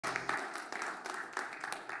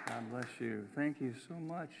bless you. Thank you so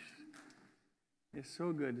much. It's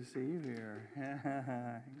so good to see you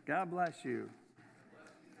here. God bless you.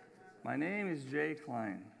 My name is Jay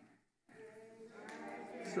Kline.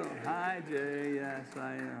 So, hi, Jay. Yes,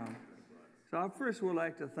 I am. So, I first would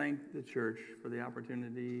like to thank the church for the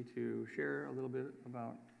opportunity to share a little bit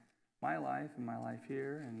about my life and my life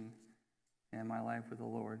here and my life with the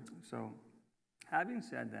Lord. So, having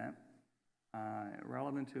said that,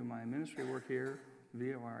 relevant to my ministry work here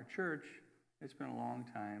via our church, it's been a long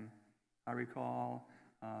time. I recall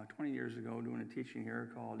 20 years ago doing a teaching here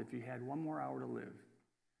called If You Had One More Hour to Live.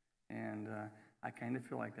 And I kind of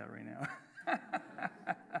feel like that right now.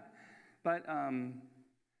 But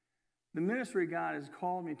the ministry God has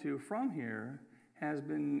called me to from here has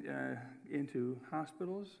been into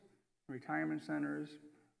hospitals, retirement centers,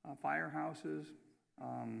 firehouses,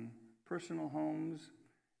 personal homes,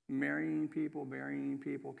 marrying people, burying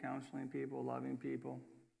people, counseling people, loving people.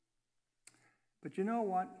 But you know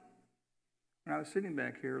what? When I was sitting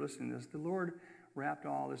back here listening to this, the Lord wrapped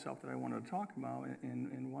all this up that I wanted to talk about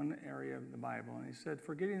in one area of the Bible. And he said,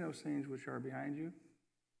 forgetting those things which are behind you.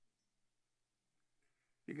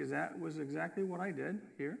 Because that was exactly what I did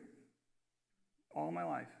here all my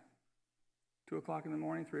life. 2 o'clock in the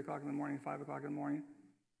morning, 3 o'clock in the morning, 5 o'clock in the morning.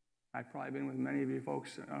 I've probably been with many of you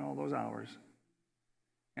folks on all those hours.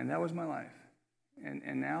 And that was my life.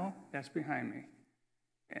 And now that's behind me.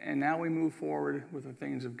 And now we move forward with the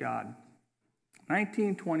things of God.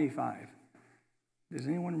 1925. Does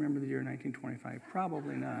anyone remember the year 1925?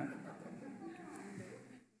 Probably not.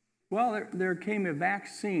 Well, there came a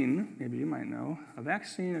vaccine, maybe you might know. A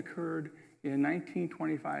vaccine occurred in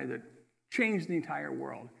 1925 that changed the entire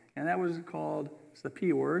world. And that was called, it's the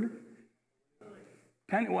P word.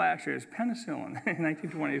 Well, actually, it's penicillin in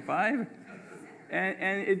 1925.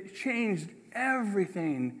 And it changed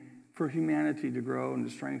everything for humanity to grow and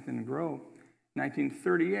to strengthen and grow.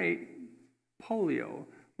 1938, polio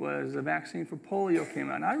was the vaccine for polio came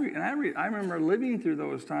out. I remember living through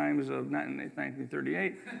those times of not in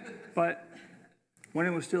 1938, but when it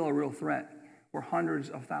was still a real threat, where hundreds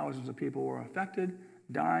of thousands of people were affected,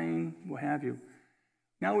 dying, what have you.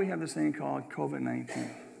 Now we have this thing called COVID-19.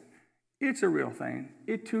 It's a real thing.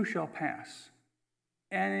 It too shall pass,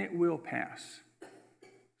 and it will pass.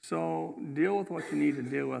 So deal with what you need to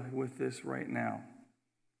deal with this right now.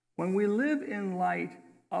 When we live in light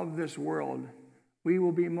of this world, we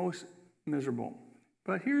will be most miserable.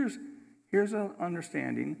 But here's an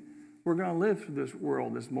understanding. We're going to live through this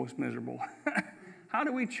world that's most miserable. How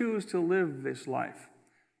do we choose to live this life?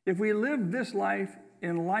 If we live this life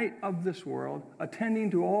in light of this world, attending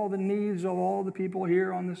to all the needs of all the people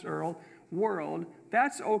here on this world,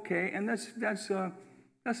 that's okay, and that's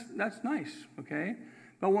nice, okay?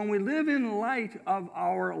 But when we live in light of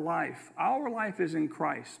our life is in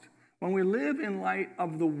Christ. When we live in light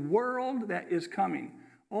of the world that is coming,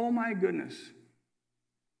 oh my goodness.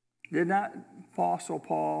 Did not Apostle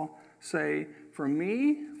Paul say, for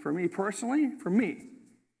me personally, for me,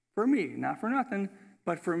 not for nothing,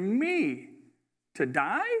 but for me to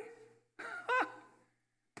die?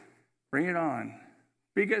 Bring it on.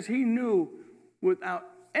 Because he knew without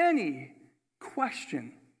any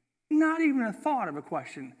question, not even a thought of a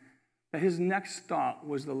question, that his next thought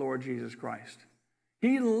was the Lord Jesus Christ.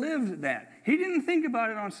 He lived that. He didn't think about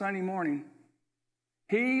it on Sunday morning.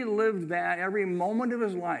 He lived that every moment of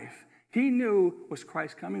his life. He knew, was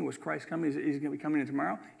Christ coming? Was Christ coming? Is he going to be coming in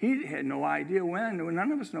tomorrow? He had no idea when.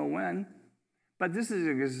 None of us know when. But this is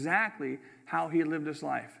exactly how he lived his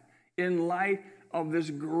life. In light of this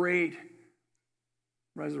great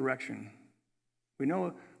resurrection. We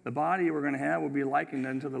know the body we're going to have will be likened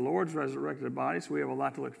unto the Lord's resurrected body, so we have a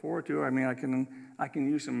lot to look forward to. I mean, I can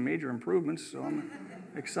use some major improvements, so I'm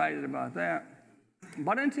excited about that.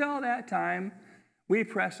 But until that time, we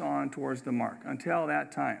press on towards the mark, until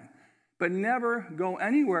that time. But never go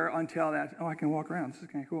anywhere until that. Oh, I can walk around. This is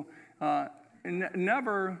kind of cool.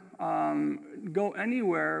 Never go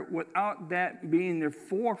anywhere without that being the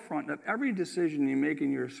forefront of every decision you make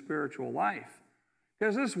in your spiritual life.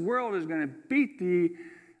 Because this world is going to beat the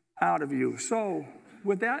out of you. So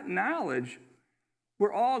with that knowledge,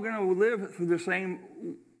 we're all going to live through the same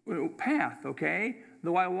path, okay?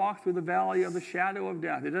 Though I walk through the valley of the shadow of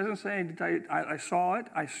death. It doesn't say I saw it,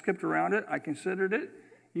 I skipped around it, I considered it.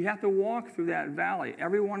 You have to walk through that valley.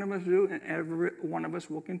 Every one of us do, and every one of us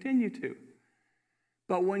will continue to.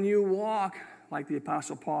 But when you walk, like the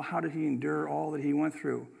Apostle Paul, how did he endure all that he went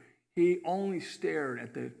through? He only stared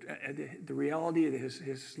at the reality that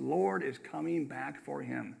his Lord is coming back for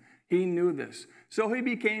him. He knew this. So he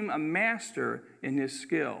became a master in his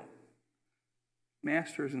skill.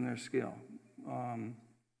 Masters in their skill.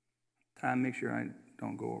 Make sure I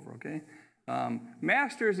don't go over, okay?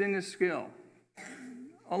 Masters in this skill.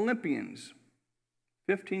 Olympians.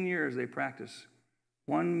 15 years they practice.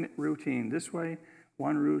 One routine this way,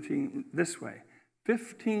 one routine this way.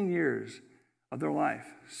 15 years of their life.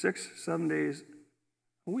 6, 7 days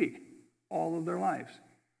a week. All of their lives.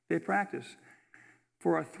 They practice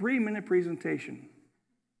for a 3-minute presentation.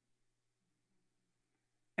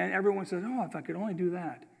 And everyone says, oh, if I could only do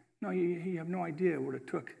that. No, you have no idea what it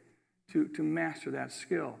took to master that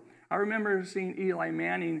skill. I remember seeing Eli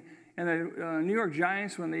Manning and the New York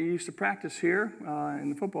Giants when they used to practice here in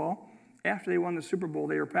the football. After they won the Super Bowl,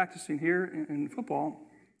 they were practicing here in football.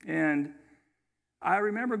 And I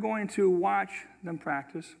remember going to watch them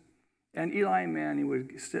practice. And Eli Manning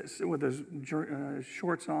would sit with his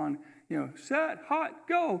shorts on, set, hot,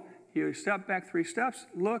 go. He would step back 3 steps,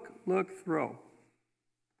 look, throw.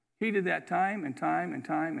 He did that time and time and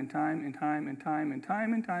time and time and time and time and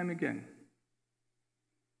time and time again.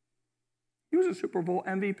 He was a Super Bowl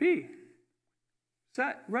MVP.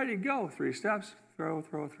 Set, ready, go. 3 steps, throw,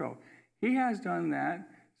 throw, throw. He has done that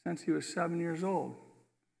since he was 7 years old,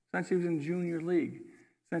 since he was in junior league,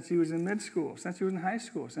 since he was in mid school, since he was in high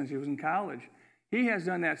school, since he was in college. He has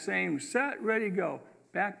done that same set, ready, go.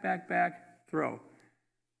 Back, back, back, throw.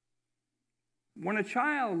 When a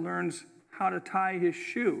child learns how to tie his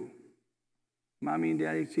shoe, mommy and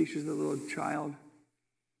daddy teaches the little child.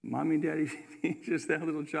 Mommy and daddy teaches that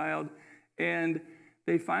little child. And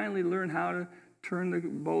they finally learn how to turn the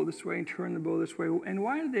bow this way and turn the bow this way. And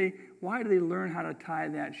why do they learn how to tie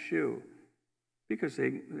that shoe? Because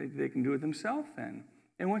they can do it themselves then.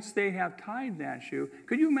 And once they have tied that shoe,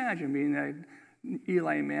 could you imagine being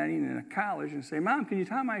Eli Manning in a college and say, Mom, can you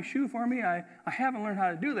tie my shoe for me? I haven't learned how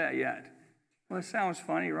to do that yet. Well, it sounds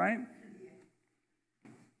funny, right?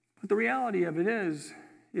 But the reality of it is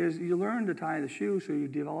you learn to tie the shoe so you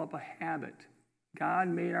develop a habit. God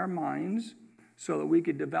made our minds so that we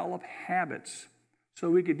could develop habits, so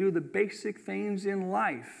we could do the basic things in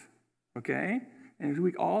life, okay? And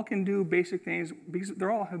we all can do basic things because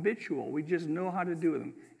they're all habitual. We just know how to do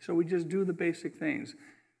them. So we just do the basic things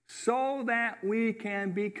so that we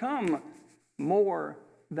can become more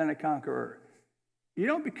than a conqueror. You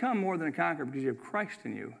don't become more than a conqueror because you have Christ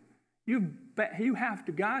in you. You have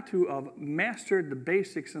to have mastered the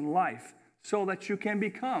basics in life so that you can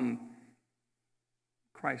become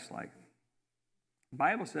Christ-like. The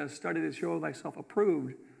Bible says, study to show thyself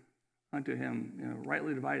approved unto him,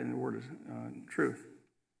 rightly dividing the word of truth.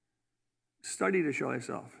 Study to show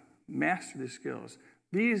thyself. Master the skills.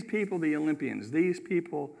 These people, the Olympians, these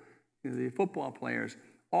people, the football players,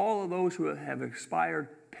 all of those who have expired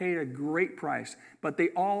paid a great price, but they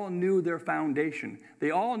all knew their foundation.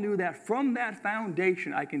 They all knew that from that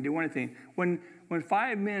foundation I can do anything. When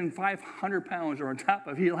 5 men, 500 pounds are on top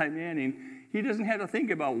of Eli Manning, he doesn't have to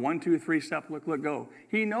think about 1, 2, 3, step, look, go.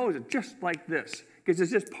 He knows it just like this because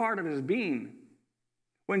it's just part of his being.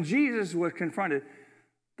 When Jesus was confronted,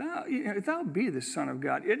 thou be the Son of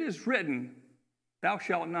God. It is written, thou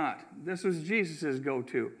shalt not. This was Jesus'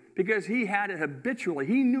 go-to because he had it habitually.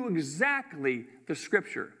 He knew exactly the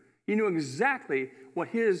scripture. He knew exactly what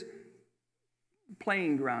his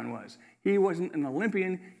playing ground was. He wasn't an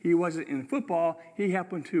Olympian. He wasn't in football. He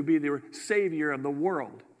happened to be the Savior of the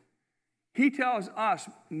world. He tells us,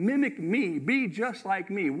 mimic me, be just like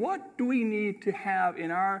me. What do we need to have in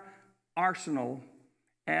our arsenal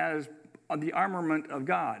as the armament of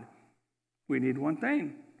God? We need one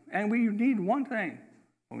thing. And we need one thing.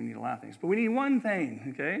 Well, we need a lot of things, but we need one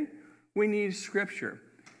thing, okay? We need Scripture.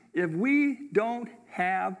 If we don't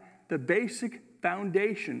have the basic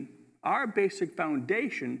foundation, our basic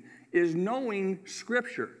foundation is knowing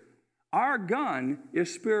Scripture. Our gun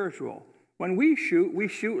is spiritual. When we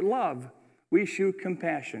shoot love. We shoot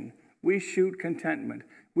compassion. We shoot contentment.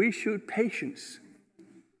 We shoot patience.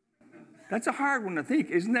 That's a hard one to think.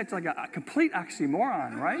 Isn't that like a complete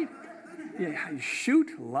oxymoron, right? Yeah, you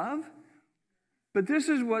shoot love. But this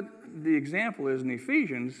is what the example is in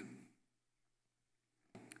Ephesians.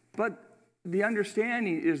 But the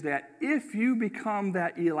understanding is that if you become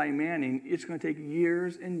that Eli Manning, it's going to take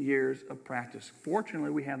years and years of practice. Fortunately,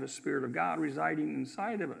 we have the Spirit of God residing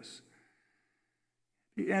inside of us.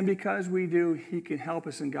 And because we do, he can help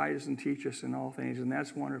us and guide us and teach us in all things, and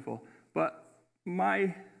that's wonderful. But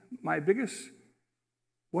my biggest,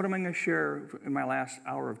 what am I going to share in my last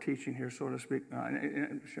hour of teaching here, so to speak?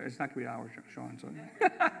 It's not going to be an hour, Sean. So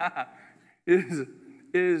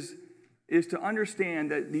is to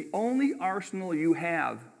understand that the only arsenal you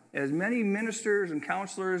have, as many ministers and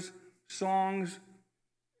counselors, songs,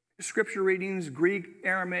 scripture readings, Greek,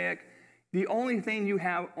 Aramaic, the only thing you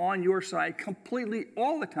have on your side completely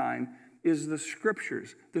all the time is the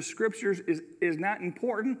Scriptures. The Scriptures is not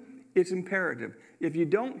important, it's imperative. If you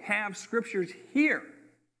don't have Scriptures here,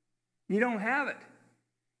 you don't have it.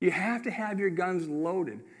 You have to have your guns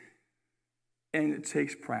loaded. And it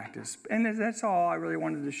takes practice. And that's all I really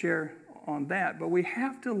wanted to share on that. But we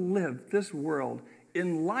have to live this world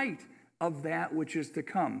in light of that which is to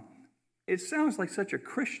come. It sounds like such a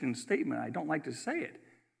Christian statement. I don't like to say it.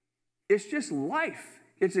 It's just life.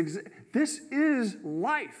 This is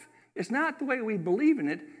life. It's not the way we believe in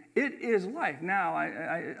it. It is life. Now,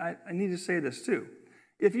 I need to say this too.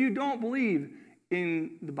 If you don't believe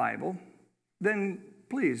in the Bible, then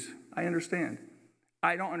please, I understand.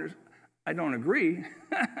 I don't agree,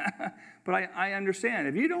 but I understand.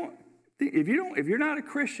 If you're not a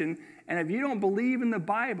Christian, and if you don't believe in the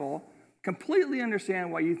Bible, completely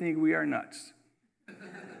understand why you think we are nuts.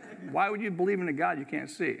 Why would you believe in a God you can't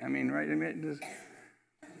see? I mean, right? I mean,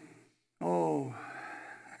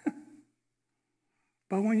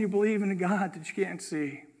 but when you believe in a God that you can't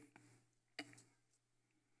see,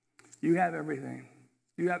 you have everything.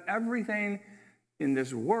 You have everything in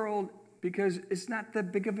this world because it's not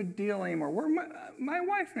that big of a deal anymore. My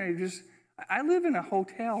wife and I live in a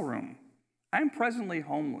hotel room. I'm presently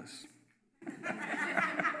homeless.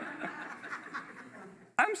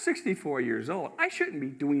 I'm 64 years old. I shouldn't be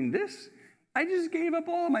doing this. I just gave up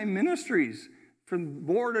all of my ministries from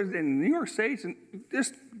board in New York State, and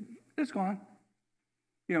it's gone.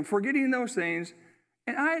 You know, forgetting those things,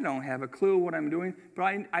 and I don't have a clue what I'm doing, but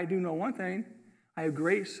I do know one thing. I have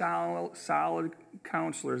great, solid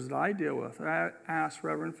counselors that I deal with. I asked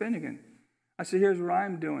Reverend Finnegan. I said, here's what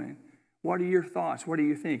I'm doing. What are your thoughts? What do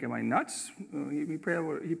you think? Am I nuts? He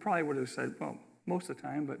probably would have said, well, most of the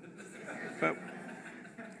time, but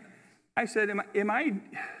I said,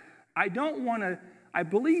 I don't want to, I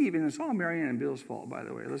believe, and it's all Marianne and Bill's fault, by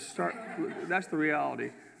the way. Let's start, that's the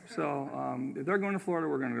reality. So if they're going to Florida,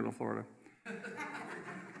 we're going to go to Florida.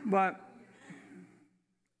 But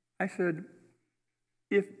I said,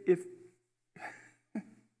 if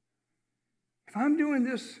I'm doing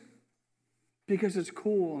this because it's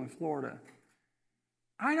cool in Florida,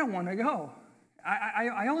 I don't want to go.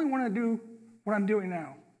 I only want to do what I'm doing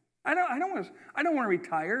now. I don't want to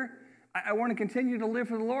retire. I want to continue to live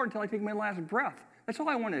for the Lord until I take my last breath. That's all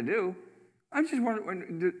I want to do. I just want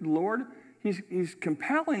to, Lord, He's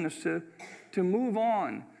compelling us to move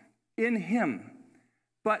on in Him.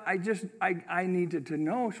 But I needed to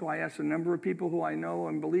know, so I asked a number of people who I know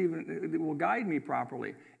and believe will guide me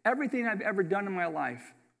properly. Everything I've ever done in my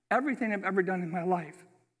life,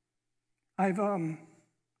 I've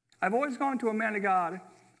always gone to a man of God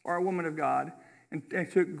or a woman of God and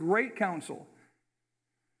took great counsel.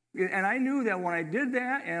 And I knew that when I did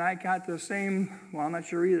that, and I got the same, well, I'm not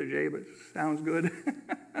sure either, Jay, but sounds good,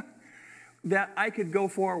 that I could go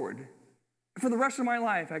forward. For the rest of my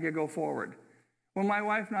life, I could go forward. When my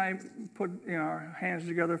wife and I put our hands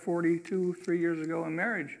together 3 years ago in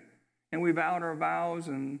marriage, and we vowed our vows,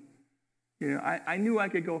 and I knew I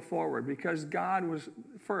could go forward because God was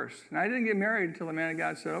first. And I didn't get married until the man of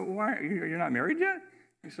God said, "Oh, why you're not married yet?"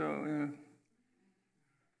 So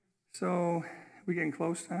we getting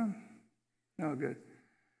close now? Oh, good.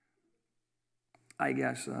 I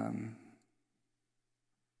guess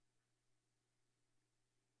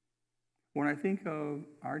when I think of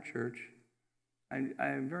our church,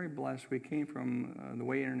 I'm very blessed. We came from the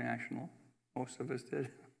Way International. Most of us did.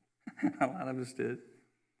 A lot of us did.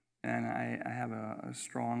 And I have a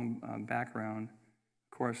strong background.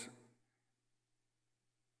 Of course,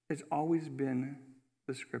 it's always been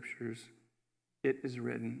the Scriptures. It is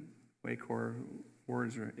written. Way core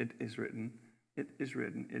words are, it is written. It is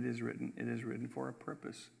written. It is written. It is written for a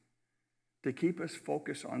purpose. To keep us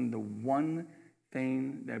focused on the one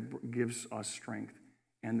thing that gives us strength.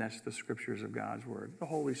 And that's the Scriptures of God's Word. The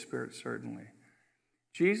Holy Spirit, certainly.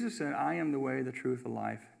 Jesus said, I am the way, the truth, the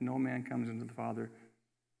life. No man comes into the Father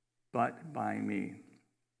but by me.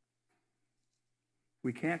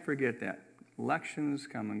 We can't forget that. Elections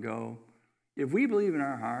come and go. If we believe in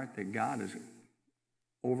our heart that God is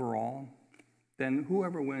overall, then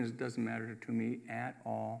whoever wins doesn't matter to me at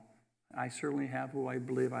all. I certainly have who I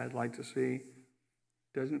believe I'd like to see.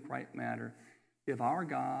 Doesn't quite matter. If our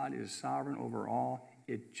God is sovereign over all,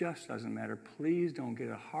 it just doesn't matter. Please don't get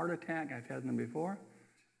a heart attack. I've had them before.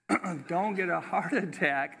 Don't get a heart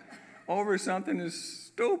attack over something as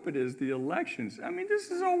stupid as the elections. I mean,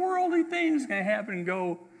 this is a worldly thing. It's going to happen and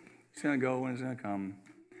go. It's going to go and it's going to come.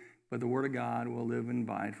 But the Word of God will live and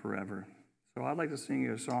abide forever. So I'd like to sing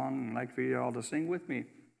you a song. I'd like for you all to sing with me.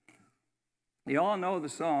 You all know the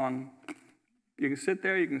song. You can sit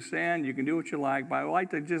there, you can stand, you can do what you like. But I would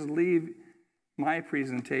like to just leave my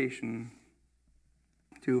presentation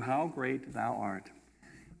to How Great Thou Art.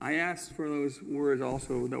 I asked for those words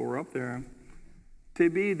also that were up there to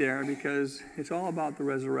be there because it's all about the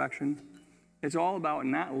resurrection. It's all about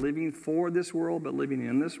not living for this world, but living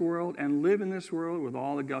in this world, and live in this world with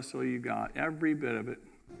all the gusto you got, every bit of it.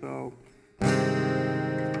 So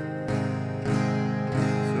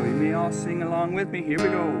you may all sing along with me. Here we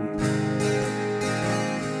go.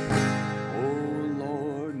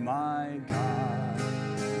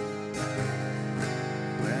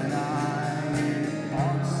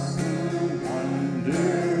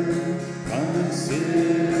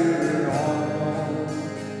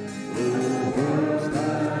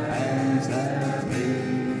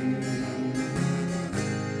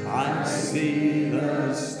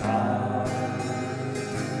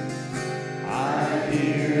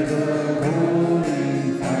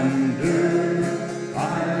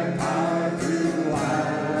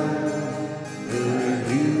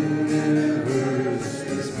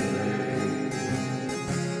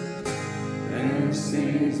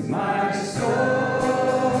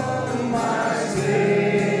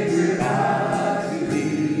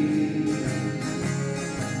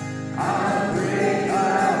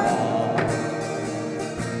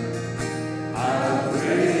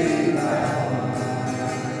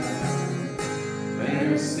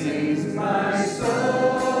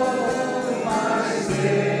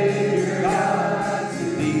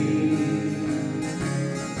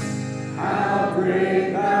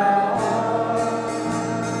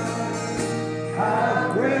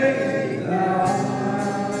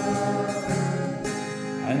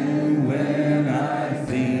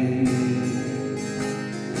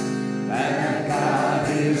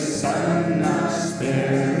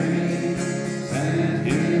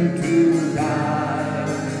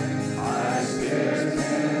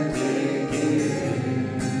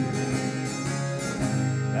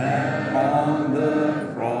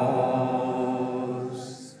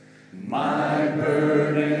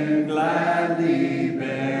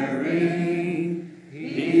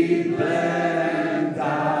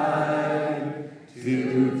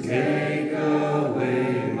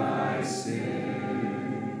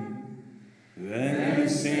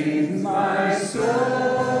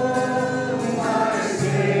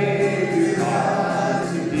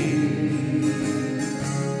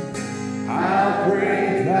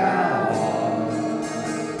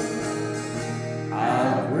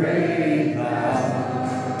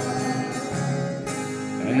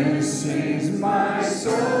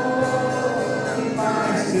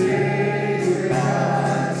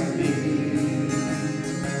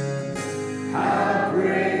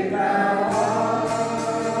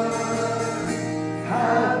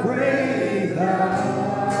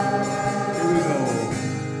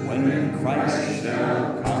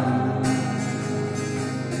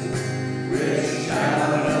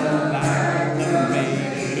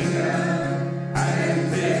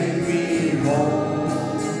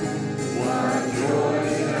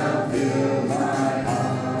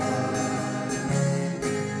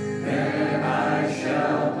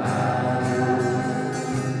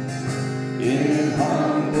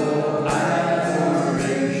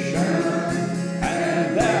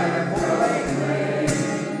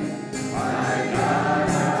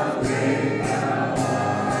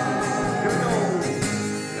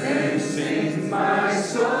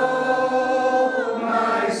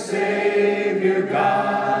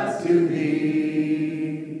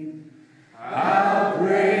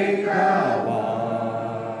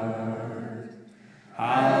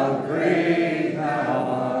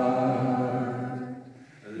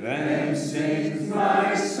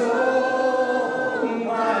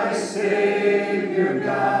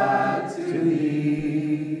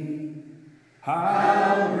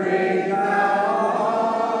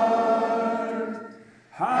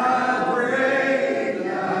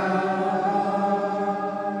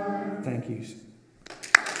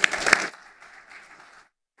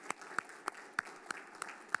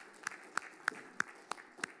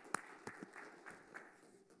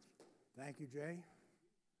 Thank you, Jay.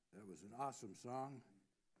 That was an awesome song,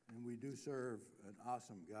 and we do serve an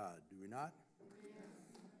awesome God, do we not? Yes.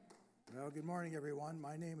 Well, good morning, everyone.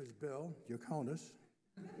 My name is Bill Yaconis.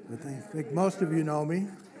 I think most of you know me,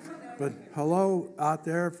 but hello out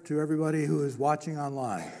there to everybody who is watching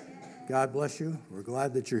online. God bless you. We're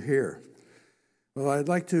glad that you're here. Well, I'd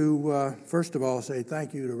like to, first of all, say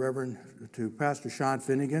thank you to Pastor Sean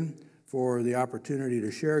Finnegan for the opportunity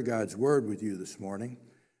to share God's Word with you this morning.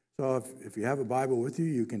 So if you have a Bible with you,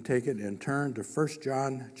 you can take it and turn to 1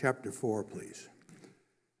 John chapter 4, please.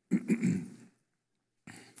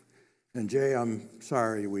 And Jay, I'm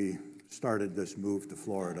sorry we started this move to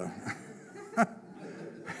Florida.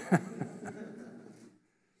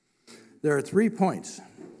 There are 3 points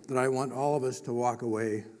that I want all of us to walk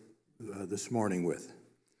away this morning with.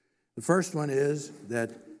 The first one is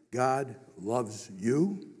that God loves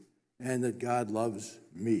you and that God loves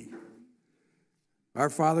me. Our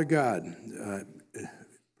Father God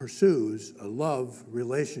pursues a love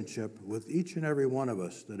relationship with each and every one of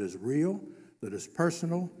us that is real, that is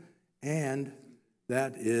personal, and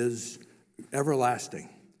that is everlasting.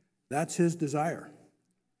 That's his desire.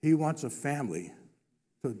 He wants a family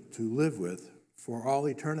to live with for all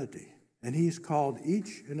eternity. And he's called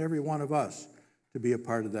each and every one of us to be a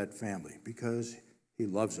part of that family because he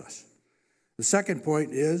loves us. The second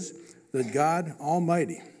point is that God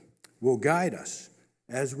Almighty will guide us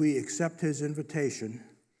as we accept his invitation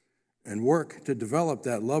and work to develop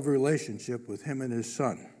that love relationship with him and his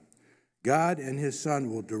Son. God and his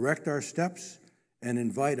Son will direct our steps and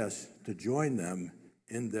invite us to join them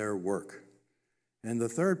in their work. And the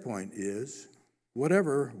third point is,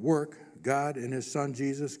 whatever work God and his Son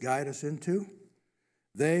Jesus guide us into,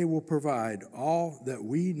 they will provide all that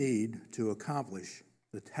we need to accomplish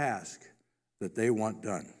the task that they want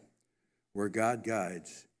done. Where God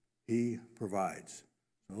guides, he provides.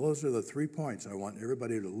 So those are the 3 points I want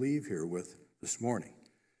everybody to leave here with this morning.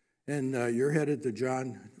 And you're headed to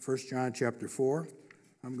 1 John chapter 4.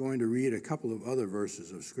 I'm going to read a couple of other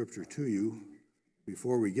verses of Scripture to you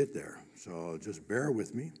before we get there. So just bear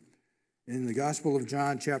with me. In the Gospel of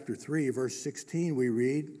John chapter 3, verse 16, we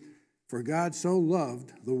read, "For God so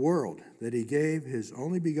loved the world that he gave his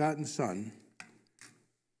only begotten Son."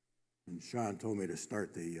 And Sean told me to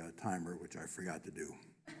start the timer, which I forgot to do.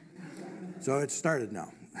 So it's started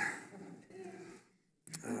now.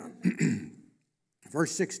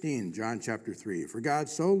 Verse 16, John chapter 3, "For God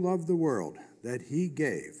so loved the world that he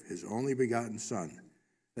gave his only begotten Son,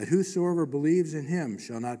 that whosoever believes in him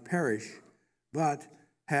shall not perish, but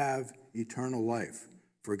have eternal life.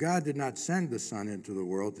 For God did not send the Son into the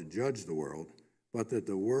world to judge the world, but that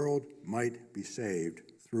the world might be saved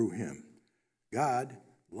through him." God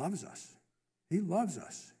loves us. He loves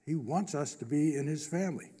us. He wants us to be in his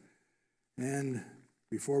family. And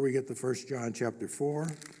before we get to 1 John chapter 4,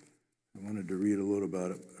 I wanted to read a little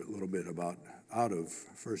bit about out of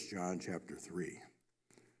 1 John chapter 3.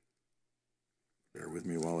 Bear with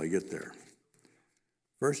me while I get there.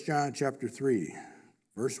 1 John chapter 3,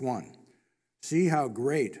 verse 1. "See how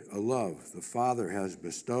great a love the Father has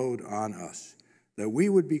bestowed on us, that we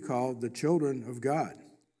would be called the children of God.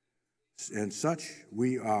 And such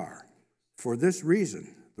we are. For this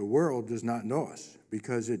reason, the world does not know us,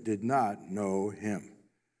 because it did not know him.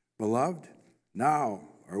 Beloved, now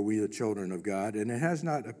are we the children of God, and it has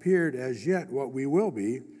not appeared as yet what we will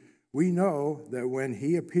be. We know that when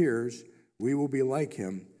he appears, we will be like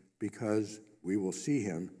him, because we will see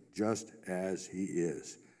him just as he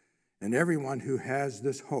is. And everyone who has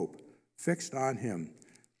this hope fixed on him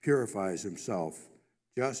purifies himself,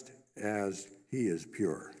 just as he is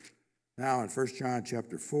pure." Now in 1 John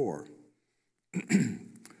chapter 4,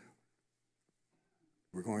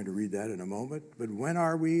 we're going to read that in a moment. But when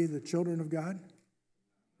are we the children of God?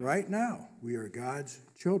 Right now, we are God's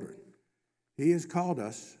children. He has called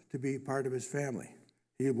us to be part of his family.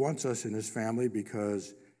 He wants us in his family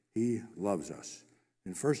because he loves us.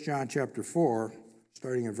 In 1 John chapter 4,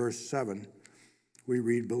 starting in verse 7, we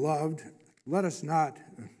read, "Beloved, let us not,"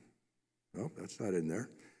 oh, that's not in there.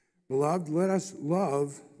 "Beloved, let us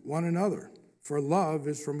love one another, for love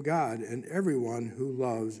is from God, and everyone who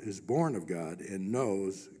loves is born of God and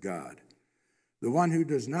knows God. The one who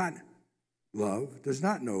does not love does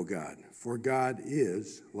not know God, for God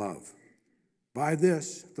is love. By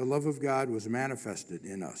this, the love of God was manifested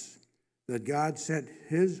in us, that God sent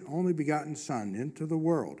his only begotten Son into the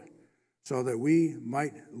world so that we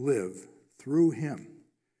might live through him.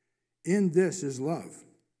 In this is love,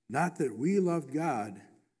 not that we loved God,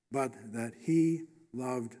 but that he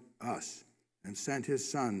loved us and sent his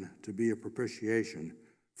Son to be a propitiation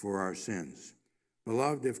for our sins.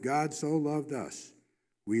 Beloved, if God so loved us,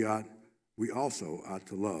 we also ought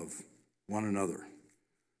to love one another."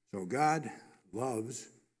 So God loves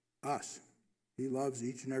us. He loves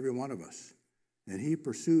each and every one of us. And he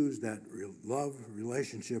pursues that love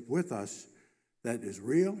relationship with us that is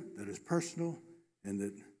real, that is personal, and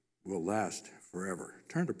that will last forever.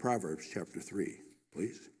 Turn to Proverbs chapter 3,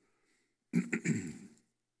 please.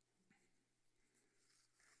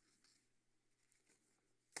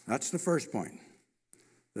 That's the first point,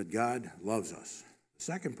 that God loves us. The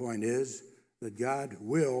second point is that God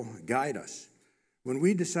will guide us. When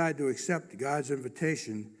we decide to accept God's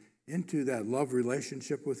invitation into that love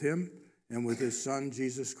relationship with him and with his Son,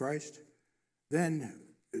 Jesus Christ, then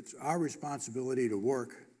it's our responsibility to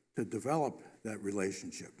work to develop that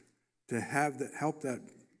relationship, to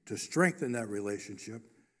to strengthen that relationship,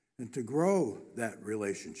 and to grow that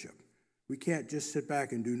relationship. We can't just sit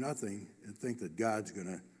back and do nothing and think that God's going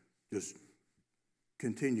to just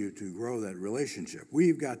continue to grow that relationship.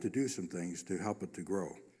 We've got to do some things to help it to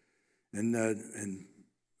grow. And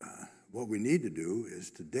what we need to do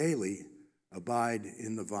is to daily abide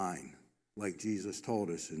in the vine, like Jesus told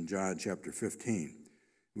us in John chapter 15.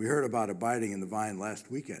 We heard about abiding in the vine last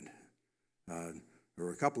weekend. There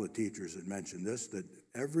were a couple of teachers that mentioned this, that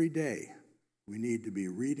every day we need to be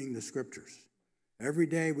reading the scriptures. Every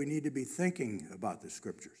day we need to be thinking about the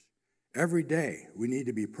scriptures. Every day we need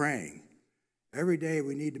to be praying. Every day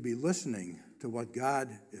we need to be listening to what God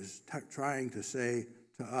is trying to say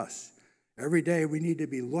to us. Every day we need to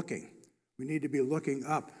be looking. We need to be looking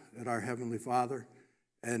up at our Heavenly Father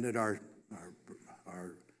and at our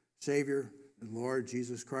Savior and Lord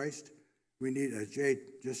Jesus Christ. We need, as Jay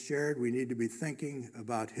just shared, we need to be thinking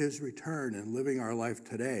about his return and living our life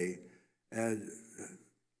today as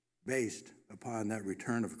based upon that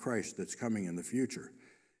return of Christ that's coming in the future.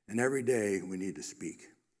 And every day we need to speak.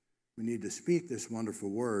 We need to speak this wonderful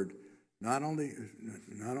word, not only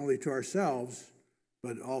to ourselves,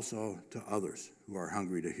 but also to others who are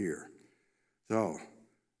hungry to hear. So,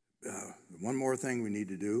 one more thing we need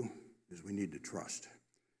to do is we need to trust.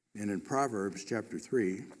 And in Proverbs chapter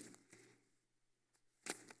 3,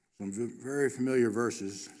 some very familiar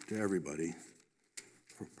verses to everybody.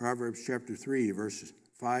 Proverbs chapter 3, verses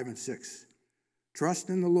 5 and 6. Trust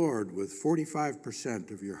in the Lord with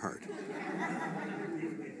 45% of your heart.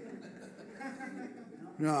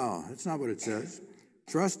 No, that's not what it says.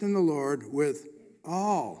 Trust in the Lord with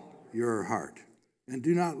all your heart, and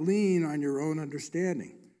do not lean on your own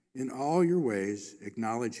understanding. In all your ways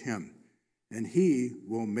acknowledge him, and he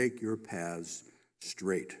will make your paths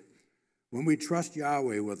straight. When we trust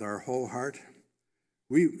Yahweh with our whole heart,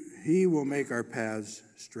 he will make our paths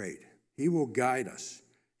straight. He will guide us.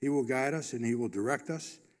 He will guide us and he will direct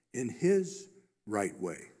us in his right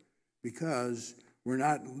way, because we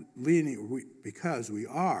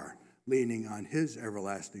are leaning on his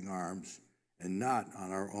everlasting arms and not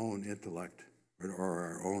on our own intellect or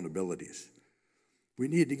our own abilities. We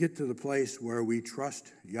need to get to the place where we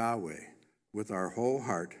trust Yahweh with our whole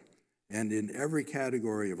heart and in every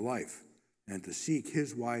category of life, and to seek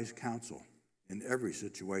his wise counsel in every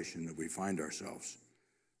situation that we find ourselves.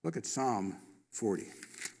 Look at Psalm 40.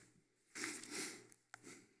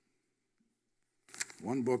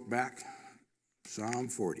 One book back, Psalm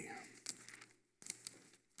 40.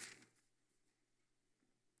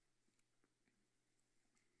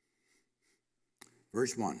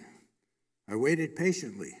 Verse 1. I waited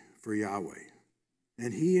patiently for Yahweh,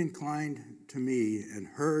 and he inclined to me and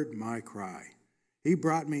heard my cry. He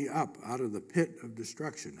brought me up out of the pit of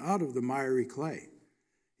destruction, out of the miry clay.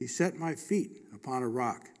 He set my feet upon a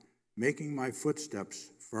rock, making my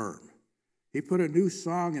footsteps firm. He put a new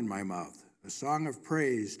song in my mouth, a song of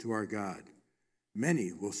praise to our God.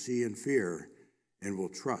 Many will see and fear and will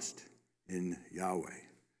trust in Yahweh.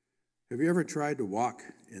 Have you ever tried to walk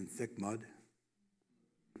in thick mud?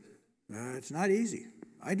 It's not easy.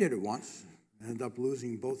 I did it once. I ended up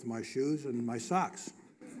losing both my shoes and my socks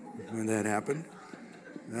when that happened.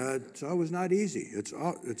 So it was not easy. It's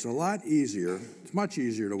a lot easier. It's much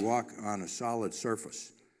easier to walk on a solid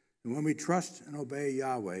surface. And when we trust and obey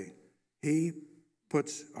Yahweh, he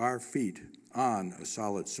puts our feet on a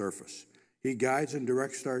solid surface. He guides and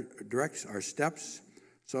directs our steps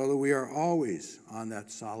so that we are always on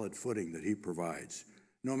that solid footing that he provides,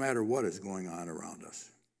 no matter what is going on around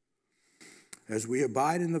us. As we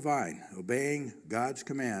abide in the vine, obeying God's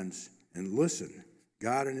commands, and listen,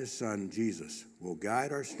 God and his Son, Jesus, will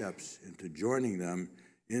guide our steps into joining them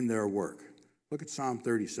in their work. Look at Psalm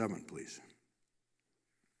 37, please.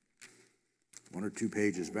 One or two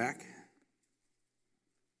pages back.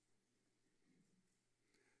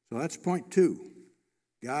 So that's point 2.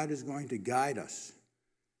 God is going to guide us.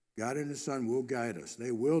 God and his Son will guide us.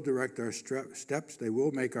 They will direct our steps. They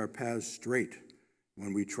will make our paths straight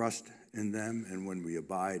when we trust in them and when we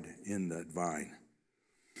abide in that vine.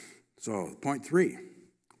 So point 3,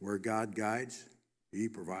 where God guides, he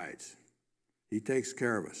provides. He takes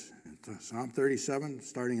care of us. In Psalm 37,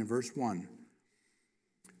 starting in verse 1,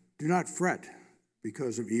 do not fret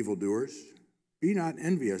because of evildoers. Be not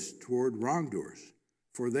envious toward wrongdoers,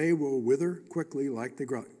 for they will wither quickly like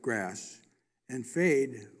the grass and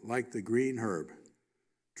fade like the green herb.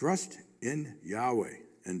 Trust in Yahweh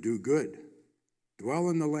and do good. Dwell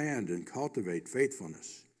in the land and cultivate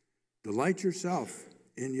faithfulness. Delight yourself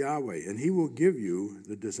in Yahweh, and he will give you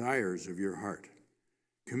the desires of your heart.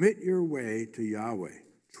 Commit your way to Yahweh.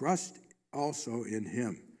 Trust also in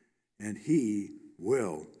him, and he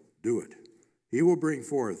will do it. He will bring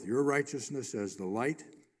forth your righteousness as the light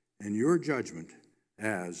and your judgment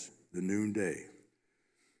as the noonday.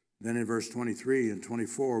 Then in verse 23 and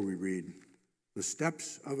 24 we read, the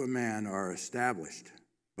steps of a man are established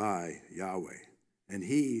by Yahweh, and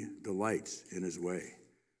he delights in his way.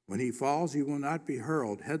 When he falls, he will not be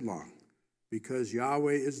hurled headlong, because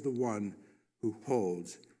Yahweh is the one who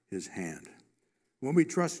holds his hand. When we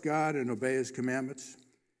trust God and obey his commandments,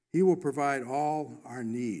 he will provide all our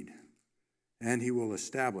need, and he will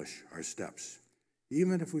establish our steps.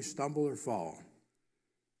 Even if we stumble or fall,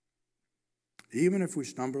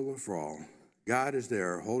 God is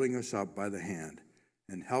there holding us up by the hand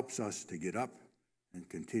and helps us to get up and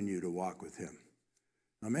continue to walk with him.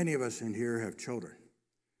 Now, many of us in here have children,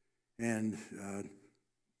 and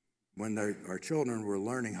when our children were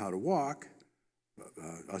learning how to walk,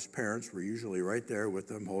 us parents were usually right there with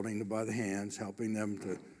them, holding them by the hands, helping them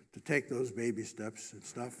to take those baby steps and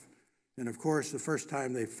stuff. And of course, the first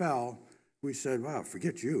time they fell, we said, wow,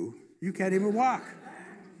 forget you. You can't even walk.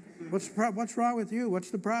 What's wrong with you?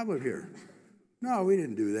 What's the problem here? No, we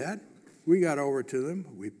didn't do that. We got over to them,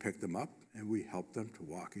 we picked them up, and we helped them to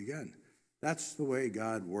walk again. That's the way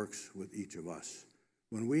God works with each of us.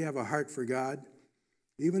 When we have a heart for God,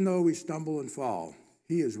 even though we stumble and fall,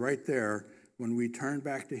 he is right there when we turn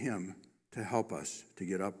back to him to help us to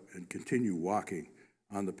get up and continue walking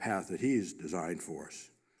on the path that he's designed for us.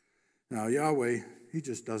 Now, Yahweh, he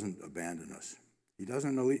just doesn't abandon us. He does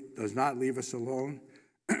not leave us alone.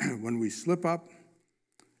 When we slip up,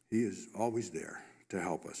 he is always there to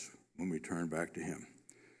help us when we turn back to him.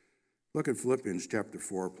 Look at Philippians chapter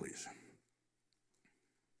 4, please.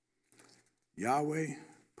 Yahweh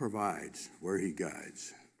provides where he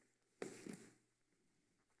guides.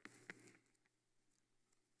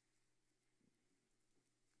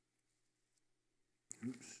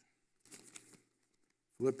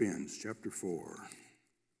 Philippians chapter 4.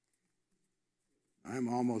 I'm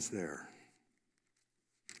almost there.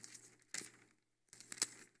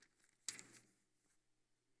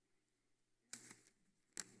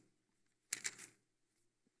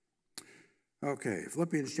 Okay,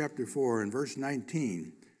 Philippians chapter 4 and verse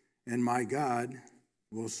 19. And my God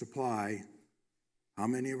will supply how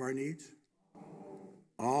many of our needs?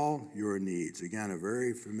 All your needs. Again, a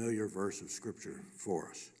very familiar verse of Scripture for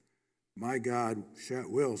us. My God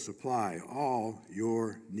will supply all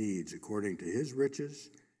your needs according to his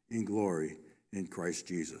riches in glory in Christ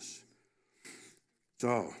Jesus.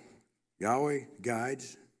 So, Yahweh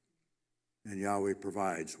guides, and Yahweh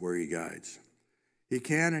provides where he guides. He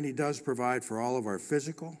can and he does provide for all of our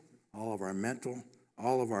physical, all of our mental,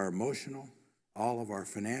 all of our emotional, all of our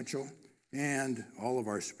financial, and all of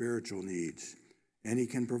our spiritual needs. And he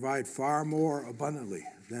can provide far more abundantly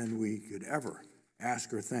than we could ever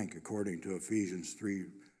ask or think, according to Ephesians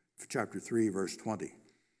chapter 3, verse 20.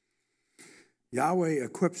 Yahweh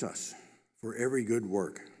equips us for every good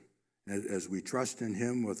work as we trust in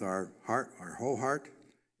him with our heart, our whole heart,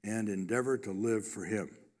 and endeavor to live for him.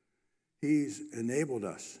 He's enabled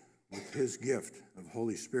us with his gift of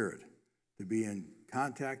Holy Spirit to be in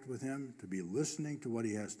contact with him, to be listening to what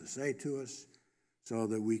he has to say to us, so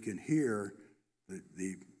that we can hear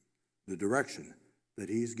the direction that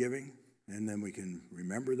he's giving, and then we can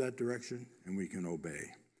remember that direction and we can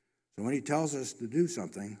obey. So when he tells us to do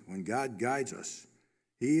something, when God guides us,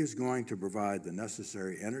 he is going to provide the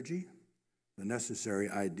necessary energy, the necessary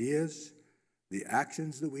ideas, the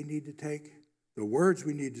actions that we need to take, the words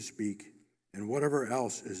we need to speak, and whatever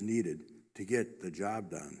else is needed to get the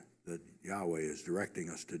job done that Yahweh is directing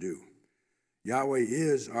us to do. Yahweh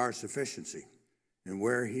is our sufficiency, and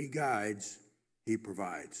where he guides, he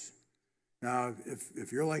provides. Now,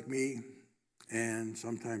 if you're like me, and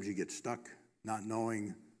sometimes you get stuck not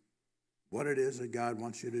knowing what it is that God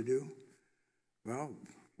wants you to do, well,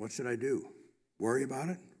 what should I do? Worry about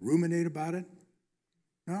it? Ruminate about it?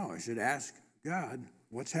 No, I should ask God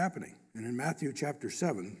what's happening. And in Matthew chapter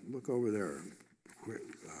 7, look over there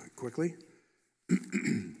quickly.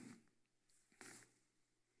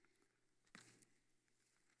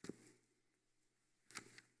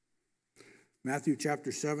 Matthew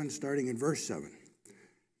chapter 7, starting in verse 7.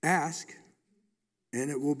 Ask,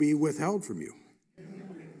 and it will be withheld from you.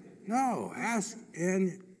 No, ask,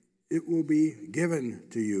 and it will be given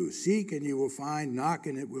to you. Seek, and you will find. Knock,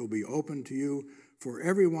 and it will be opened to you. For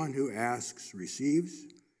everyone who asks receives,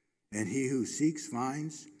 and he who seeks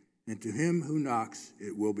finds, and to him who knocks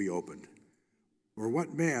it will be opened. Or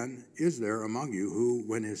what man is there among you who,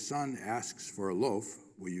 when his son asks for a loaf,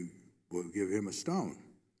 will give him a stone?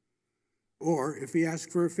 Or if he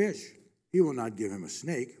asks for a fish, he will not give him a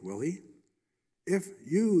snake, will he? If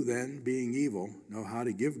you then, being evil, know how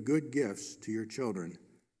to give good gifts to your children,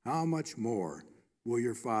 how much more will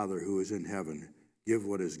your Father who is in heaven give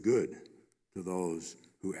what is good to those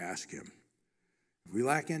who ask him? If we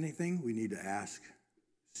lack anything, we need to ask,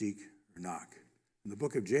 seek, or knock. In the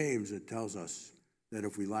book of James, it tells us that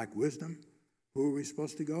if we lack wisdom, who are we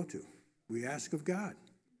supposed to go to? We ask of God,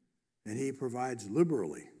 and he provides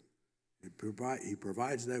liberally. He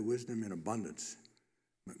provides that wisdom in abundance.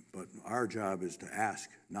 But our job is to ask,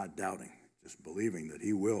 not doubting, just believing that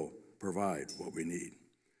he will provide what we need.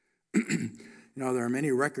 There are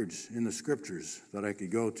many records in the scriptures that I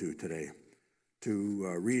could go to today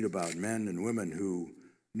to read about men and women who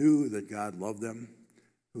knew that God loved them,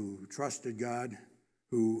 who trusted God,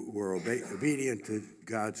 who were obedient to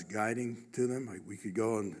God's guiding to them. We could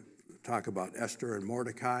go and talk about Esther and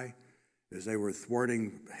Mordecai as they were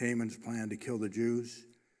thwarting Haman's plan to kill the Jews.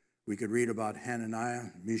 We could read about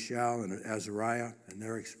Hananiah, Mishael, and Azariah and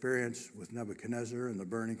their experience with Nebuchadnezzar in the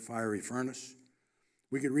burning fiery furnace.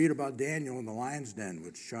 We could read about Daniel in the lion's den,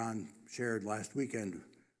 which Sean shared last weekend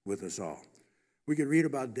with us all. We could read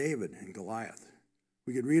about David and Goliath.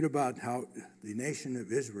 We could read about how the nation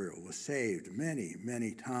of Israel was saved many,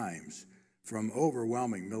 many times from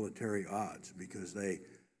overwhelming military odds because they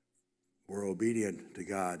were obedient to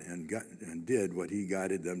God and did what he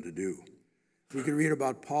guided them to do. We could read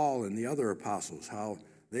about Paul and the other apostles, how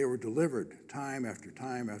they were delivered time after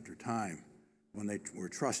time after time when they were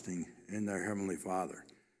trusting in their Heavenly Father.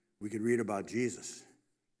 We could read about Jesus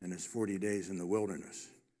and his 40 days in the wilderness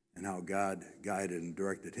and how God guided and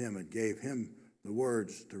directed him and gave him the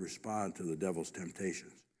words to respond to the devil's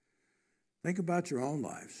temptations. Think about your own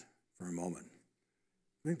lives for a moment.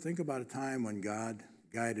 Think about a time when God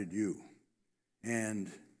guided you. And,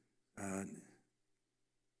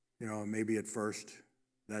 maybe at first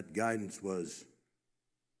that guidance was,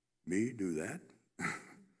 me, do that?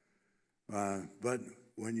 But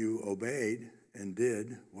when you obeyed and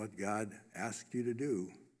did what God asked you to do,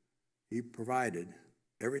 he provided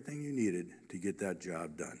everything you needed to get that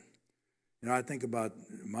job done. I think about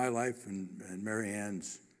my life and Mary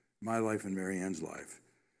Ann's life.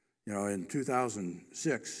 In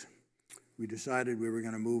 2006, we decided we were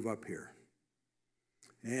going to move up here.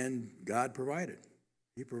 And God provided.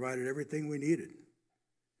 He provided everything we needed.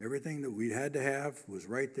 Everything that we had to have was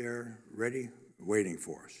right there, ready, waiting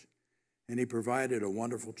for us. And he provided a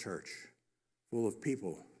wonderful church full of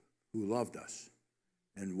people who loved us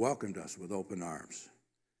and welcomed us with open arms,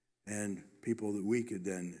 and people that we could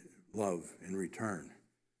then love in return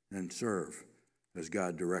and serve as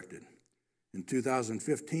God directed. In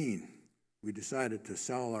 2015, we decided to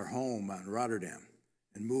sell our home out in Rotterdam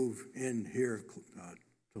and move in here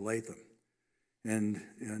to Latham. And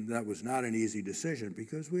that was not an easy decision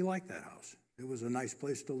because we liked that house. It was a nice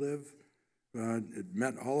place to live. It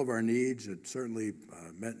met all of our needs. It certainly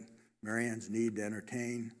met Mary Ann's need to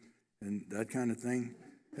entertain and that kind of thing.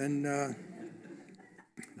 And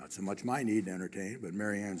not so much my need to entertain, but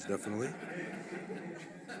Mary Ann's definitely.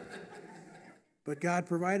 But God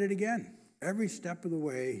provided again. Every step of the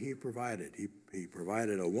way, he provided. He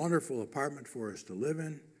provided a wonderful apartment for us to live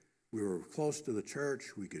in. We were close to the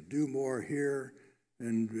church. We could do more here.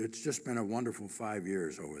 And it's just been a wonderful 5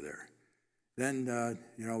 years over there. Then,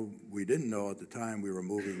 we didn't know at the time we were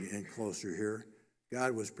moving in closer here.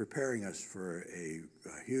 God was preparing us for a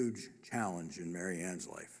huge challenge in Mary Ann's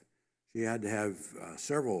life. She had to have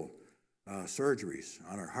several surgeries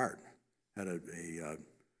on her heart, had a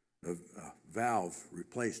valve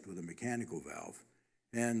replaced with a mechanical valve,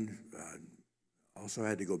 and also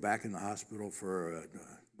had to go back in the hospital for,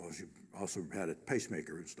 she also had a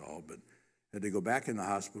pacemaker installed, but had to go back in the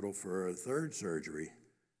hospital for a third surgery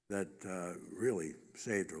that really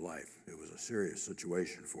saved her life. It was a serious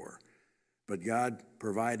situation for her. But God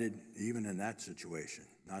provided even in that situation.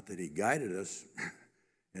 Not that he guided us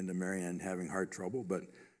into Mary Ann having heart trouble, but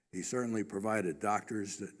he certainly provided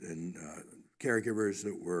doctors and caregivers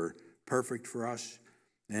that were perfect for us,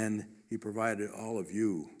 and he provided all of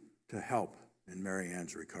you to help in Mary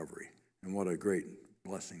Ann's recovery. And what a great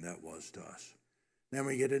blessing that was to us. Then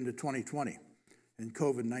we get into 2020, and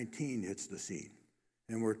COVID-19 hits the scene,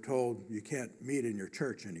 and we're told you can't meet in your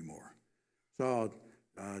church anymore. So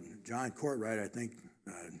John Courtwright, I think,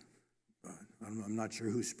 I'm not sure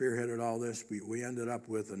who spearheaded all this, but we ended up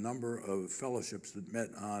with a number of fellowships that met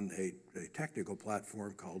on a technical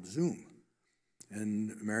platform called Zoom.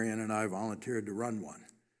 And Marianne and I volunteered to run one.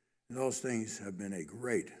 And those things have been a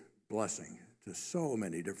great blessing to so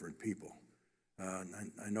many different people.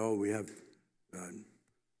 I know we have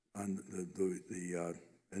on the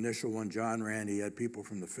initial one John ran, he had people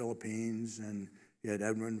from the Philippines, and he had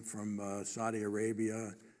Edwin from Saudi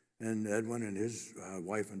Arabia, and Edwin and his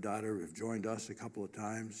wife and daughter have joined us a couple of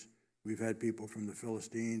times. We've had people from the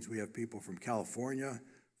Philistines. We have people from California,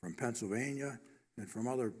 from Pennsylvania, and from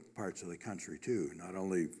other parts of the country too, not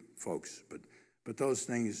only folks, but those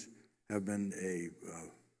things have been a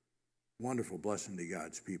wonderful blessing to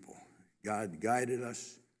God's people. God guided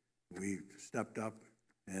us, we stepped up,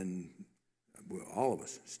 and all of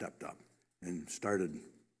us stepped up and started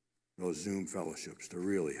those Zoom fellowships to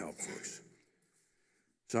really help folks.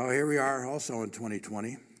 So here we are also in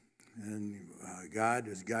 2020, and God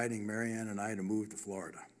is guiding Marianne and I to move to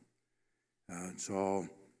Florida. I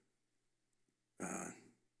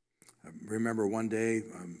remember one day,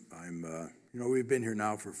 we've been here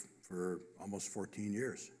now for almost 14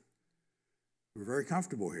 years. We're very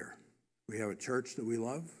comfortable here. We have a church that we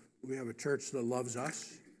love. We have a church that loves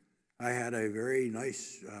us. I had a very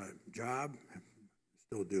nice job,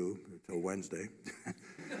 still do until Wednesday,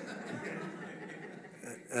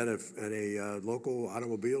 at a local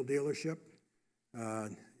automobile dealership.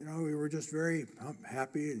 We were just very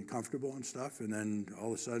happy and comfortable and stuff, and then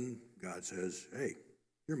all of a sudden, God says, hey,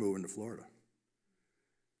 you're moving to Florida.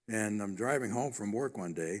 And I'm driving home from work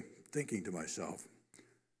one day thinking to myself,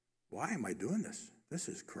 why am I doing this? This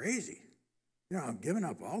is crazy. I'm giving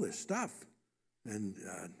up all this stuff. And,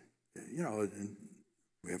 and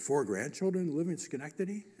we have 4 grandchildren who live in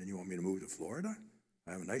Schenectady, and you want me to move to Florida?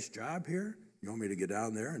 I have a nice job here. You want me to get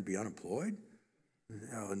down there and be unemployed?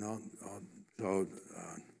 So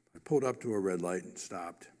I pulled up to a red light and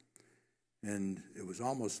stopped. And it was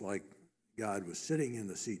almost like God was sitting in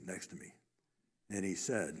the seat next to me. And he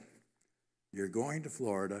said, you're going to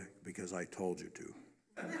Florida because I told you to.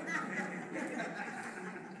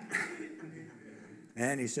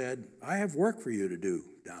 And he said, I have work for you to do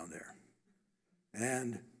down there.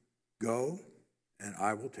 And go, and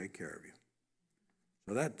I will take care of you.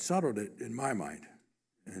 So that settled it in my mind.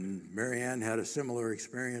 And Marianne had a similar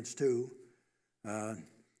experience too.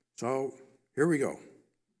 So here we go.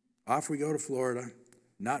 Off we go to Florida,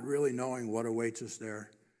 not really knowing what awaits us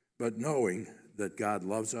there, but knowing that God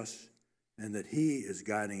loves us and that he is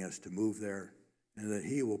guiding us to move there and that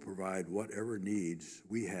he will provide whatever needs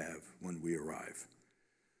we have when we arrive.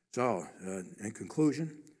 So, in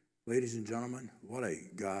conclusion, ladies and gentlemen, what a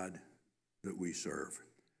God that we serve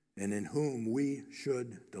and in whom we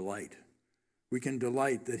should delight. We can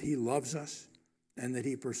delight that he loves us and that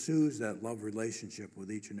he pursues that love relationship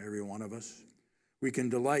with each and every one of us. We can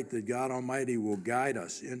delight that God Almighty will guide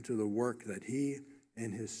us into the work that he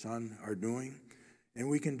and his Son are doing. And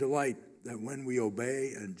we can delight that when we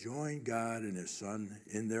obey and join God and his Son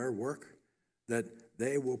in their work, that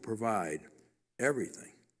they will provide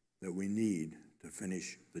everything that we need to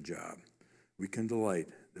finish the job. We can delight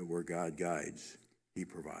that where God guides, he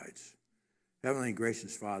provides. Heavenly and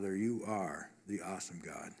gracious Father, you are the awesome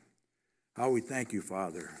God. How we thank you,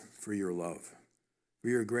 Father, for your love, for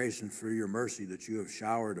your grace and for your mercy that you have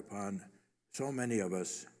showered upon so many of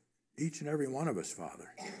us, each and every one of us,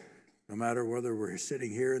 Father, no matter whether we're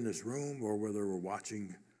sitting here in this room or whether we're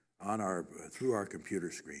watching on through our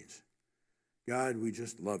computer screens. God, we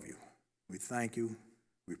just love you. We thank you.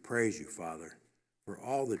 We praise you, Father, for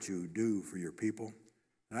all that you do for your people.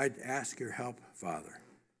 And I ask your help, Father.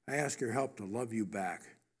 I ask your help to love you back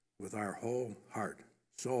with our whole heart,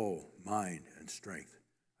 soul, mind, and strength.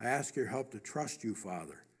 I ask your help to trust you,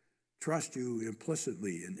 Father, trust you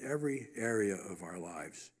implicitly in every area of our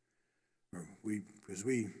lives. Because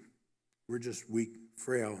we're just weak,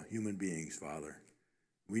 frail human beings, Father.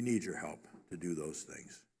 We need your help to do those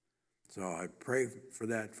things. So I pray for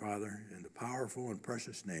that, Father, in the powerful and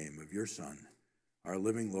precious name of your Son, our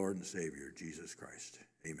living Lord and Savior, Jesus Christ.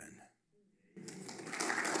 Amen.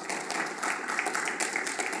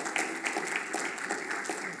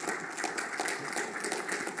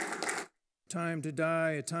 A time to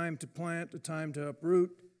die, a time to plant, a time to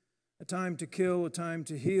uproot, a time to kill, a time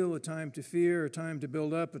to heal, a time to fear, a time to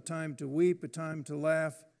build up, a time to weep, a time to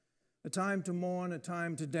laugh, a time to mourn, a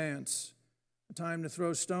time to dance, a time to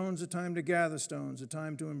throw stones, a time to gather stones, a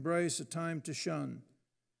time to embrace, a time to shun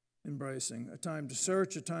embracing, a time to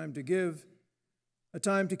search, a time to give, a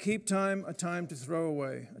time to keep time, a time to throw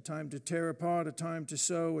away, a time to tear apart, a time to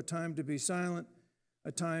sow, a time to be silent,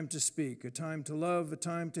 a time to speak, a time to love, a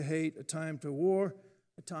time to hate, a time to war,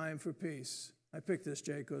 a time for peace. I picked this,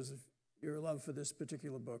 Jay, because of your love for this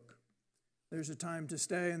particular book. There's a time to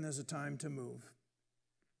stay and there's a time to move.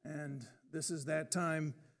 And this is that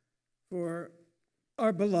time for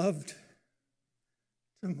our beloved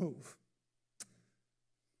to move.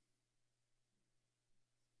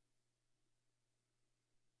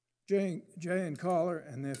 Jay and Caller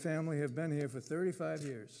and their family have been here for 35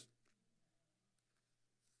 years.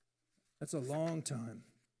 That's a long time.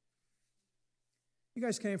 You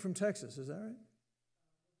guys came from Texas, is that right?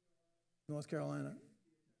 North Carolina,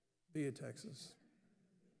 via Texas.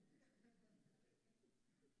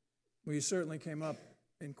 Well, you certainly came up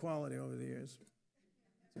in quality over the years.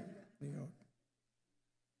 New York.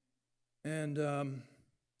 And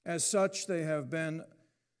as such, they have been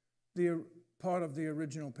part of the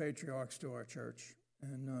original patriarchs to our church.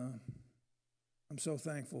 And I'm so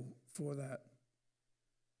thankful for that.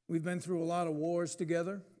 We've been through a lot of wars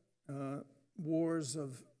together, wars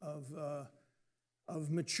of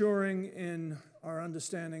maturing in our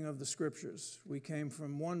understanding of the Scriptures. We came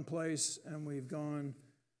from one place and we've gone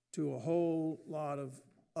to a whole lot of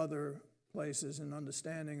other places in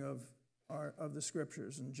understanding of the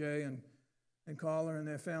Scriptures. And Jay and Caller and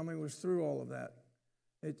their family was through all of that.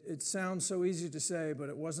 It sounds so easy to say, but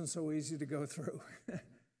it wasn't so easy to go through.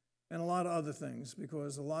 And a lot of other things,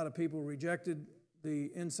 because a lot of people rejected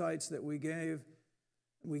the insights that we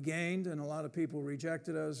gained, and a lot of people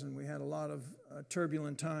rejected us, and we had a lot of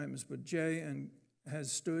turbulent times. But Jay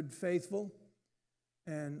has stood faithful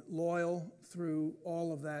and loyal through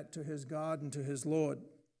all of that to his God and to his Lord.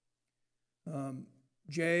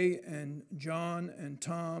 Jay and John and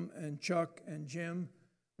Tom and Chuck and Jim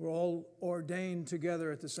were all ordained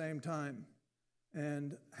together at the same time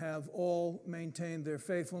and have all maintained their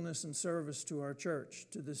faithfulness and service to our church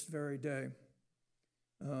to this very day.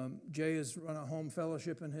 Jay has run a home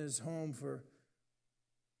fellowship in his home for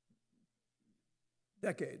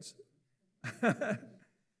decades.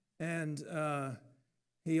 And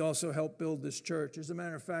he also helped build this church. As a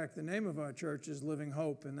matter of fact, the name of our church is Living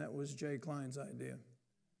Hope, and that was Jay Kline's idea.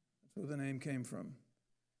 That's where the name came from.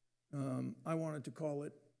 I wanted to call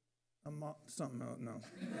it something else. No.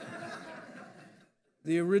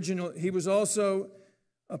 He was also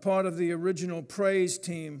a part of the original praise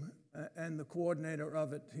team and the coordinator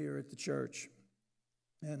of it here at the church.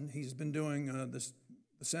 And he's been doing the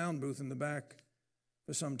sound booth in the back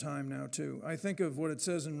for some time now, too. I think of what it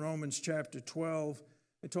says in Romans chapter 12.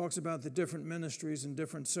 It talks about the different ministries and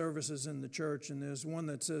different services in the church, and there's one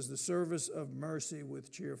that says the service of mercy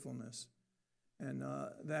with cheerfulness. And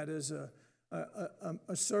that is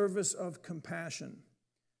a service of compassion.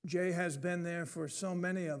 Jay has been there for so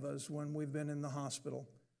many of us when we've been in the hospital,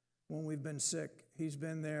 when we've been sick. He's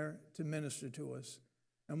been there to minister to us.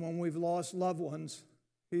 And when we've lost loved ones,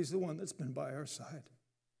 he's the one that's been by our side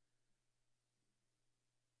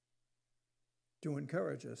to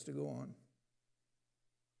encourage us to go on.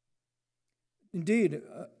 Indeed,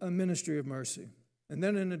 a ministry of mercy. And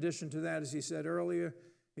then in addition to that, as he said earlier,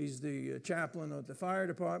 he's the chaplain at the fire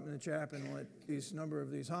department, the chaplain at these number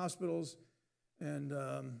of these hospitals. And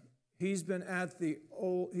he's been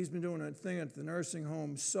doing a thing at the nursing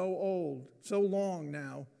home so long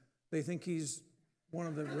now, they think he's one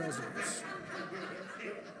of the residents.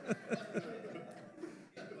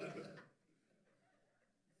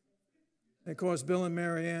 Of course, Bill and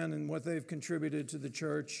Mary Ann and what they've contributed to the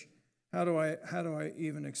church. How do I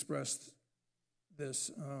even express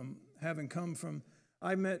this? Having come from,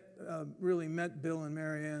 I really met Bill and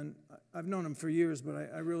Mary Ann. I've known them for years, but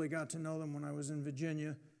I really got to know them when I was in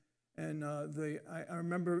Virginia. And I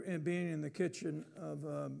remember being in the kitchen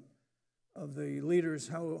of the leader's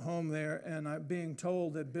home there, and being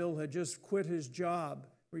told that Bill had just quit his job,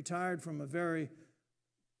 retired from a very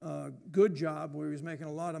good job where he was making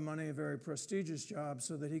a lot of money, a very prestigious job,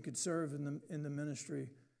 so that he could serve in the ministry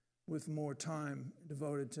with more time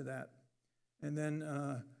devoted to that. And then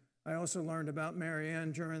I also learned about Mary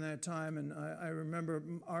Ann during that time, and I remember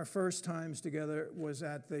our first times together was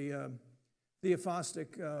at the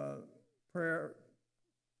Theophostic prayer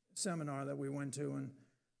seminar that we went to, and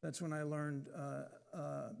that's when I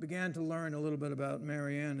began to learn a little bit about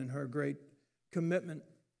Mary Ann and her great commitment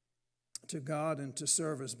to God and to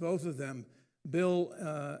service. Both of them, Bill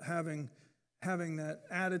having that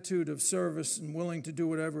attitude of service and willing to do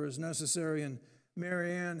whatever is necessary, and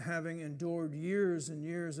Mary Ann having endured years and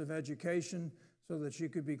years of education so that she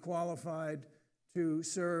could be qualified to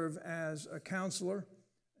serve as a counselor.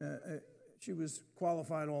 She was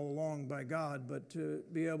qualified all along by God, but to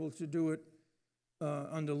be able to do it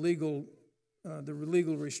under the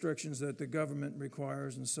legal restrictions that the government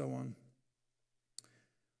requires and so on.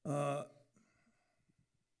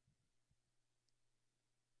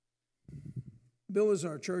 Bill is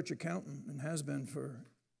our church accountant and has been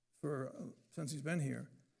since he's been here,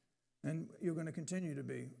 and you're going to continue to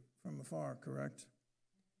be from afar, correct?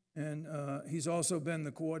 And he's also been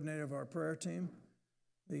the coordinator of our prayer team.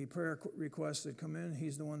 The prayer requests that come in,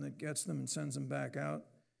 he's the one that gets them and sends them back out.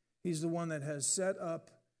 He's the one that has set up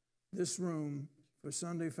this room for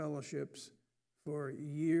Sunday fellowships for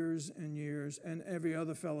years and years, and every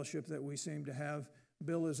other fellowship that we seem to have.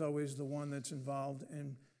 Bill is always the one that's involved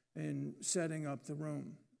in setting up the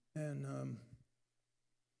room. And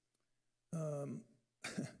of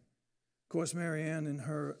course, Marianne and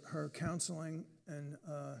her counseling and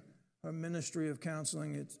her ministry of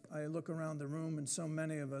counseling, I look around the room and so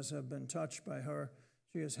many of us have been touched by her.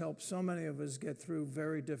 She has helped so many of us get through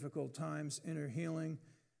very difficult times in her healing,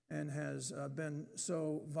 and has been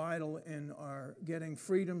so vital in our getting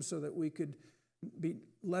freedom so that we could be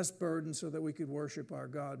less burdened, so that we could worship our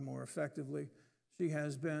God more effectively. She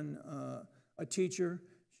has been a teacher.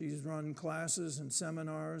 She's run classes and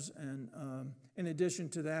seminars, and in addition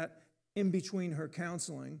to that, in between her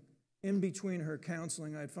counseling,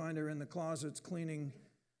 I'd find her in the closets cleaning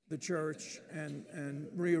the church and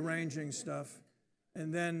rearranging stuff.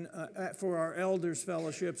 And then for our elders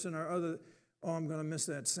fellowships and our other, oh, I'm going to miss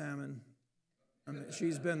that salmon. I mean,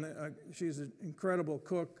 she's an incredible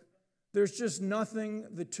cook. There's just nothing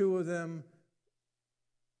the two of them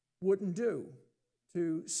wouldn't do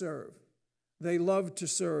to serve. They love to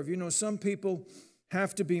serve. You know, some people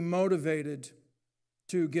have to be motivated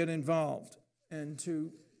to get involved and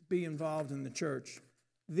to be involved in the church.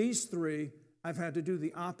 These three, I've had to do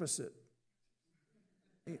the opposite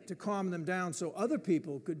to calm them down so other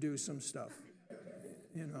people could do some stuff,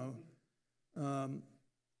 you know.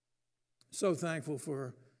 So thankful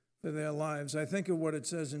for their lives. I think of what it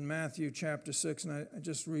says in Matthew chapter 6, and I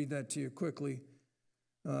just read that to you quickly.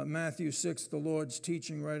 Matthew 6, the Lord's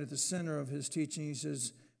teaching, right at the center of his teaching, he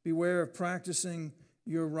says, "Beware of practicing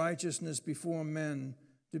your righteousness before men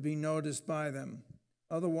to be noticed by them.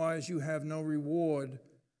 Otherwise you have no reward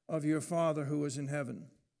of your Father who is in heaven.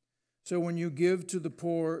 So when you give to the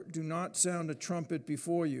poor, do not sound a trumpet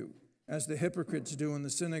before you, as the hypocrites do in the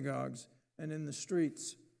synagogues and in the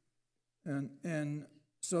streets, and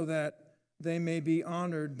so that they may be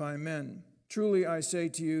honored by men. Truly I say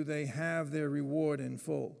to you, they have their reward in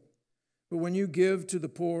full. But when you give to the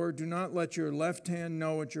poor, do not let your left hand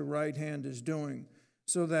know what your right hand is doing,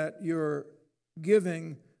 so that your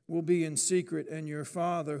giving will be in secret, and your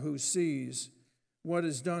Father who sees what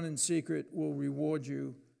is done in secret will reward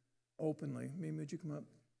you openly." Mimi, would you come up?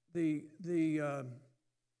 The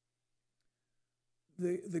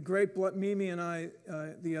great Mimi and I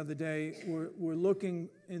the other day were looking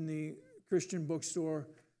in the Christian bookstore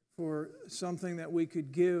for something that we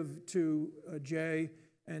could give to Jay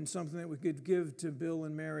and something that we could give to Bill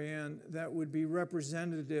and Marianne that would be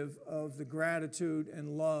representative of the gratitude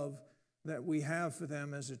and love that we have for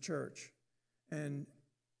them as a church. And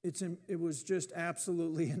it was just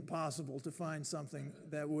absolutely impossible to find something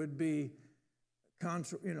that would be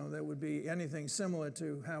that would be anything similar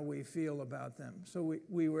to how we feel about them. So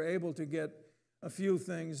we were able to get a few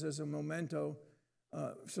things as a memento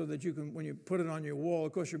so that you can, when you put it on your wall,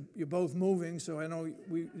 of course you're both moving, so I know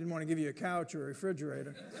we didn't want to give you a couch or a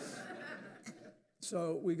refrigerator.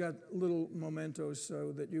 So we got little mementos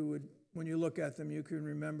so that you would, when you look at them, you can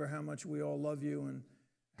remember how much we all love you and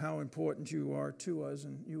how important you are to us,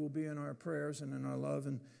 and you will be in our prayers and in our love.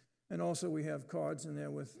 And also we have cards in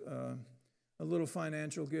there with a little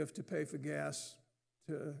financial gift to pay for gas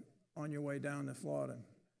on your way down to Florida.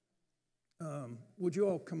 Would you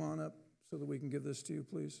all come on up so that we can give this to you,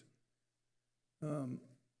 please?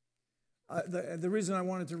 The reason I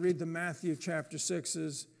wanted to read the Matthew chapter 6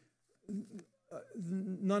 is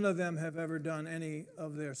none of them have ever done any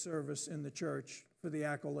of their service in the church for the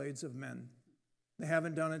accolades of men. They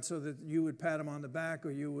haven't done it so that you would pat them on the back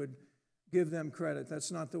or you would give them credit.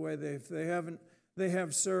 That's not the way they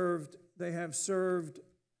have served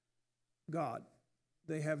God.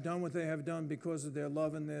 They have done what they have done because of their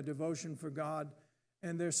love and their devotion for God,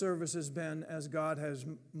 and their service has been as God has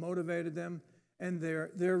motivated them, and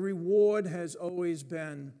their reward has always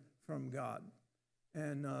been from God.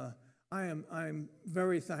 And I'm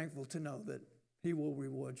very thankful to know that He will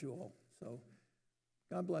reward you all. So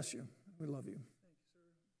God bless you. We love you.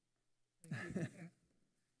 Thank you, sir.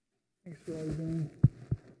 Thanks for all you're doing.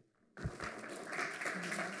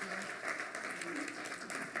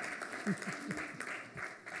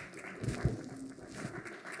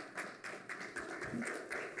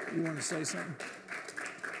 You want to say something?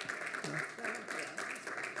 No?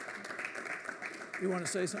 You want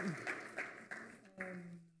to say something?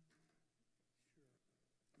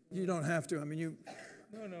 You don't have to. I mean, you.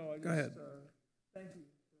 No. Go ahead. Thank you.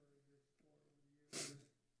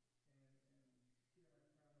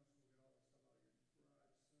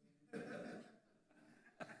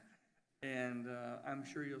 And I'm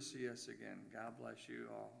sure you'll see us again. God bless you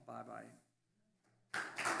all. Bye-bye.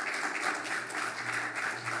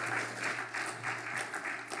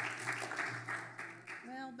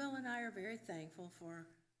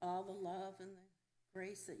 all the love and the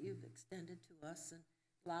grace that you've extended to us and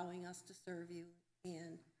allowing us to serve you.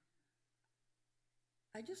 And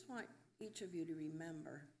I just want each of you to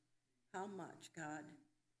remember how much God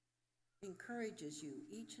encourages you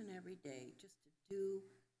each and every day just to do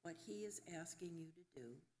what he is asking you to do.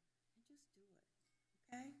 And just do it,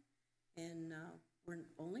 okay? And we're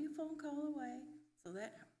only a phone call away, so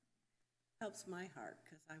that helps my heart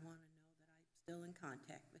because I want to know that I'm still in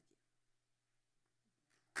contact with you.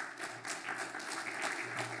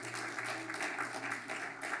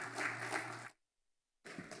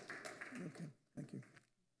 Okay, thank you.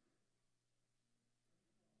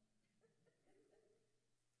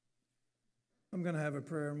 I'm going to have a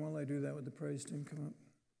prayer, and while I do that, would the praise team come up?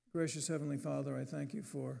 Gracious Heavenly Father, I thank you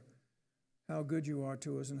for how good you are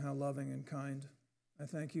to us and how loving and kind. I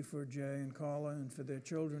thank you for Jay and Carla and for their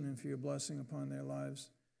children and for your blessing upon their lives.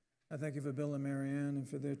 I thank you for Bill and Marianne and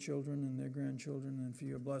for their children and their grandchildren and for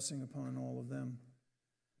your blessing upon all of them.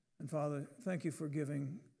 And Father, thank you for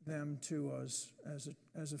giving them to us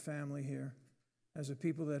as a family here, as a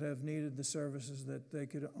people that have needed the services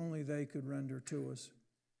that only they could render to us.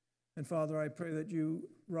 And Father, I pray that you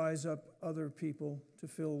rise up other people to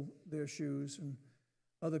fill their shoes and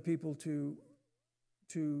other people to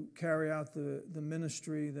carry out the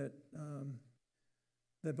ministry that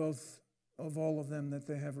both of all of them that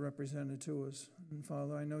they have represented to us. And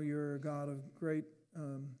Father, I know you're a God of great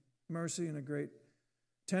mercy and a great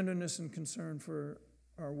tenderness and concern for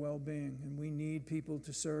our well-being. And we need people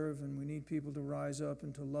to serve, and we need people to rise up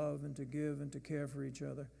and to love and to give and to care for each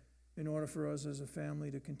other in order for us as a family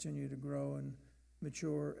to continue to grow and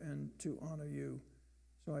mature and to honor you.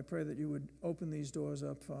 So I pray that you would open these doors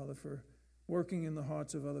up, Father, for working in the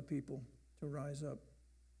hearts of other people to rise up.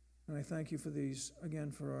 And I thank you for these,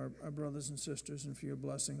 again, for our brothers and sisters and for your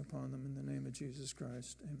blessing upon them in the name of Jesus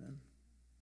Christ. Amen.